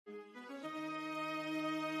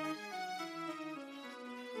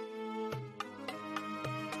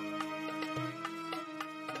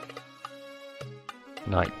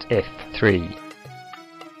Knight f3,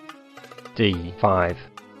 d5,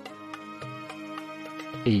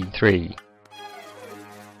 e3,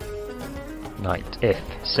 Knight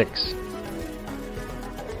f6,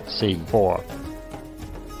 c4,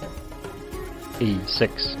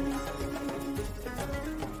 e6,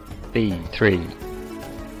 b3,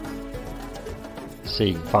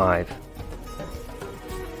 c5,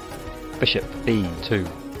 Bishop b2,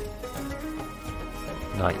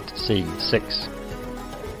 Knight c6,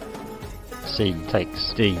 c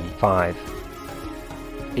takes d5,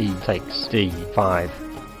 e takes d5,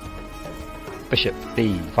 Bishop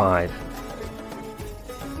b5,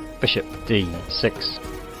 Bishop d6,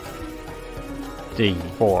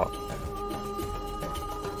 d4,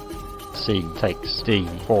 c takes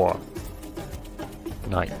d4,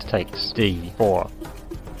 Knight takes d4,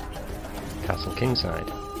 Castle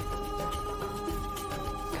kingside,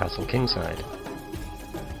 Castle kingside,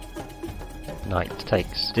 Knight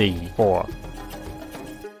takes d4,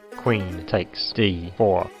 Queen takes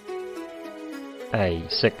d4,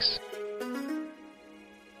 a6,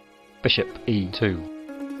 Bishop e2,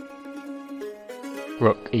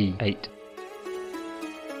 Rook e8,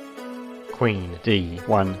 Queen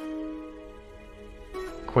d1,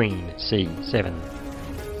 Queen c7,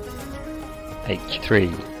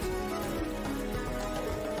 h3,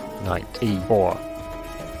 Knight e4,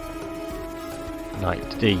 Knight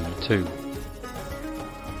d2,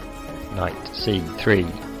 Knight c3,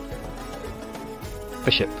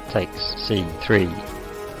 Bishop takes c3,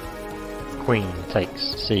 Queen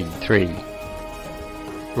takes c3,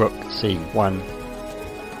 Rook c1,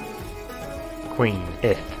 Queen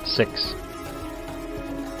f6,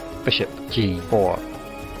 Bishop g4,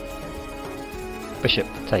 Bishop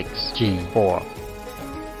takes g4,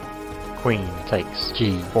 Queen takes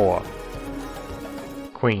g4,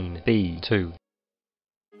 Queen b2,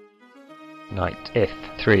 Knight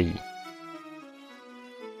f3,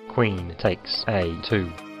 Queen takes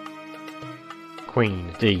a2,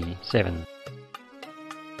 Queen d7,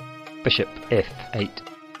 Bishop f8,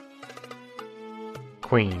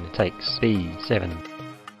 Queen takes b7,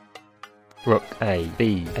 Rook a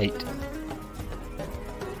b8,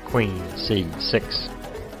 Queen c6,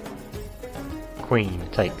 Queen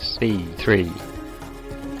takes b3,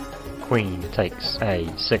 Queen takes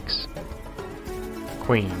a6,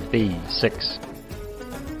 Queen b6,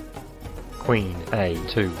 Queen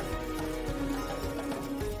a2,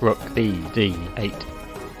 Rook b d8,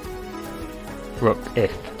 Rook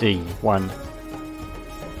f d1,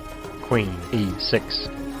 Queen e6,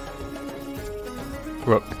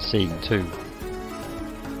 Rook c2,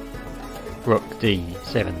 Rook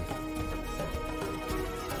d7,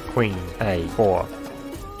 Queen a4,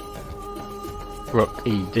 Rook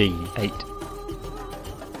e d8,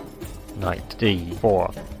 Knight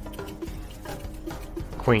d4,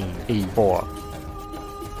 Queen e4,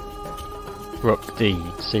 Rook d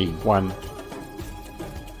c1,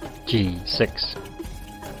 g6,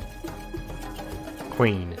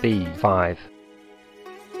 Queen b5,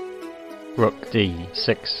 Rook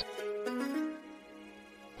d6,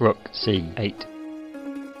 Rook c8,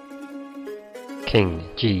 King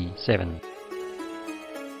g7,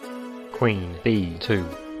 Queen b2,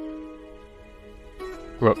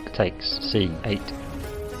 Rook takes c8,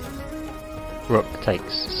 Rook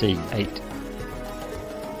takes c8,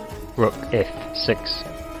 Rook f6,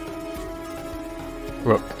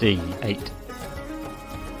 Rook d8,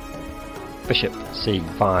 Bishop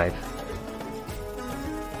c5,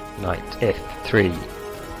 Knight f3,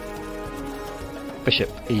 Bishop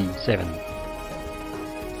e7,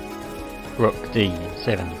 Rook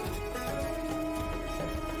d7,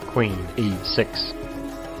 Queen e6,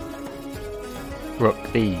 Rook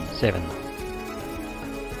b7,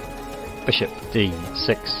 Bishop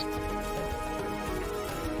d6,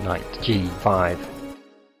 Knight g5,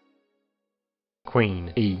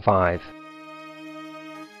 Queen e5,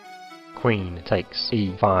 Queen takes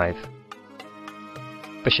e5,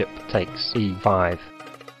 Bishop takes e5,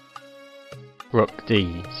 Rook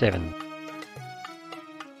d7,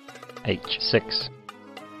 h6,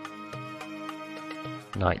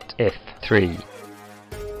 Knight f3,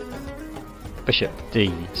 Bishop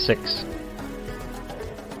d6,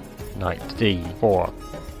 Knight d4,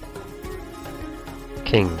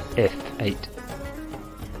 King f8,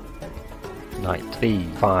 Knight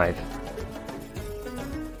b5,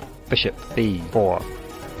 Bishop b4,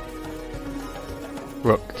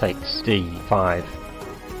 Rook takes d5,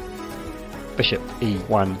 Bishop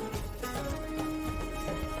e1,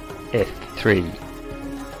 f3,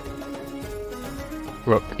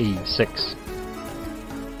 Rook e6,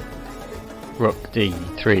 Rook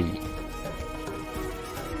d3,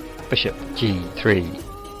 Bishop G3.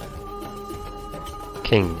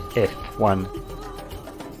 King F1.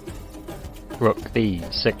 Rook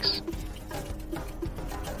B6.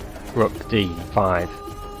 Rook D5.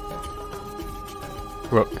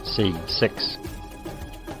 Rook C6.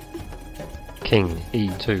 King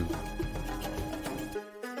E2.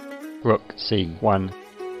 Rook C1.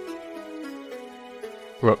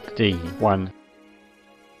 Rook D1.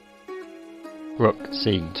 Rook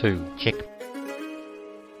C2. Check.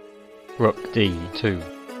 Rook D2.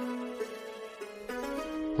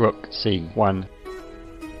 Rook C1.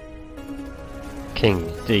 King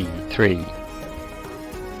D3.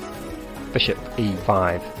 Bishop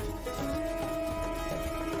E5.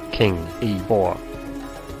 King E4.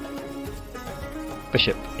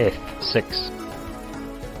 Bishop F6.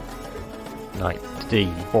 Knight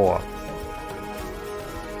D4.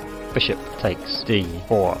 Bishop takes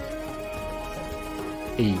D4.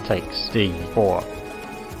 E takes D4.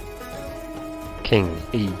 King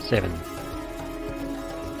E7.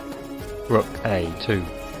 Rook A2.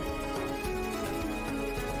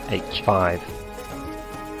 H5.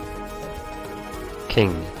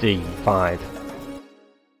 King D5.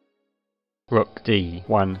 Rook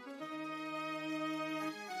D1.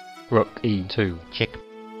 Rook E2. Check.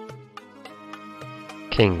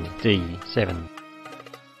 King D7.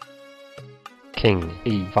 King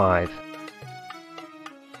E5.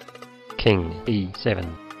 King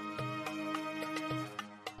E7.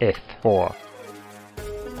 F4.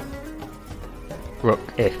 Rook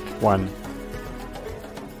F1.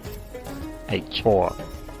 H4.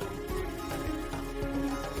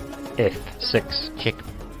 F6. Check.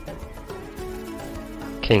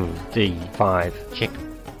 King D5. Check.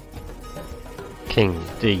 King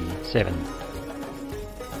D7.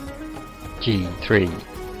 G3.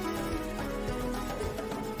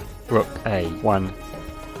 Rook A1.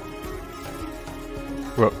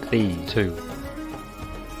 Rook B2.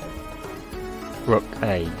 Rook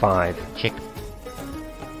A5. Check.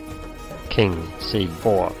 King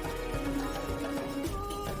C4.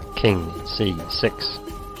 King C6.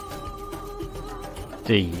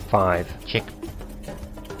 D5. Check.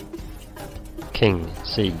 King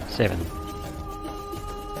C7.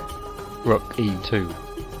 Rook E2.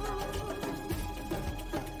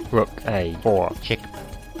 Rook A4. Check.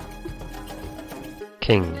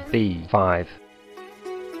 King B5.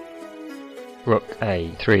 Rook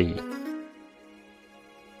A3.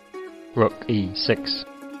 Rook E6.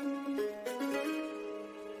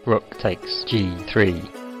 Rook takes G3.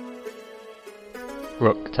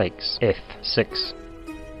 Rook takes F6.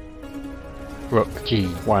 Rook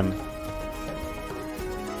G1.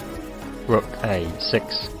 Rook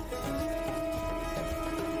A6.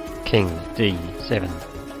 King D7.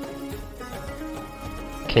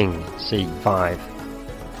 King C5.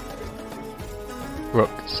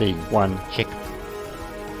 Rook C1. Check.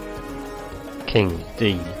 King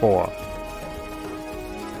D4.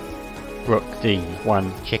 Rook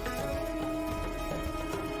D1. Check.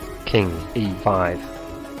 King E5.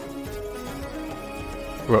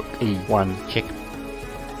 Rook E1. Check.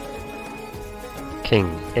 King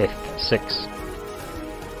F6.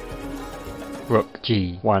 Rook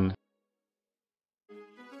G1.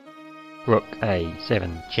 Rook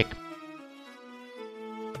A7. Check.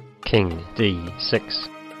 King D6.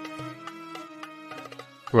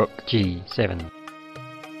 Rook G7.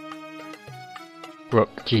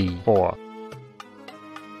 Rook G4.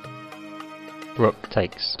 Rook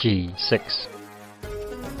takes G6.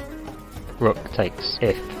 Rook takes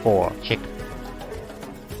F4. Check.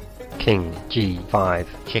 King G5.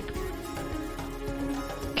 Check.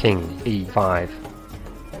 King E5.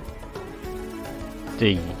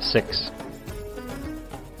 D6.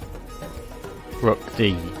 Rook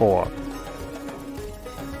D4.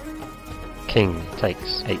 King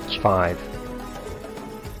takes H5.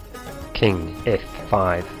 King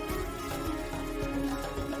F5.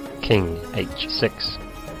 King H6.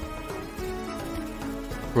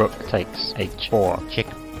 Rook takes H4. Check.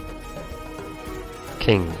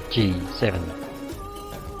 King G7.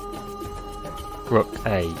 Rook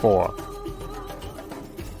A4.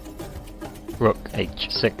 Rook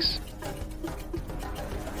H6.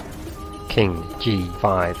 King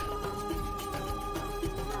G5.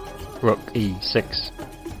 Rook E6.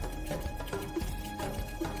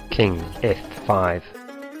 King F5.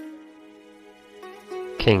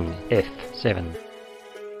 King F7.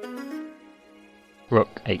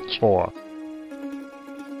 Rook H4.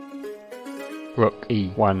 Rook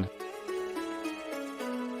E1.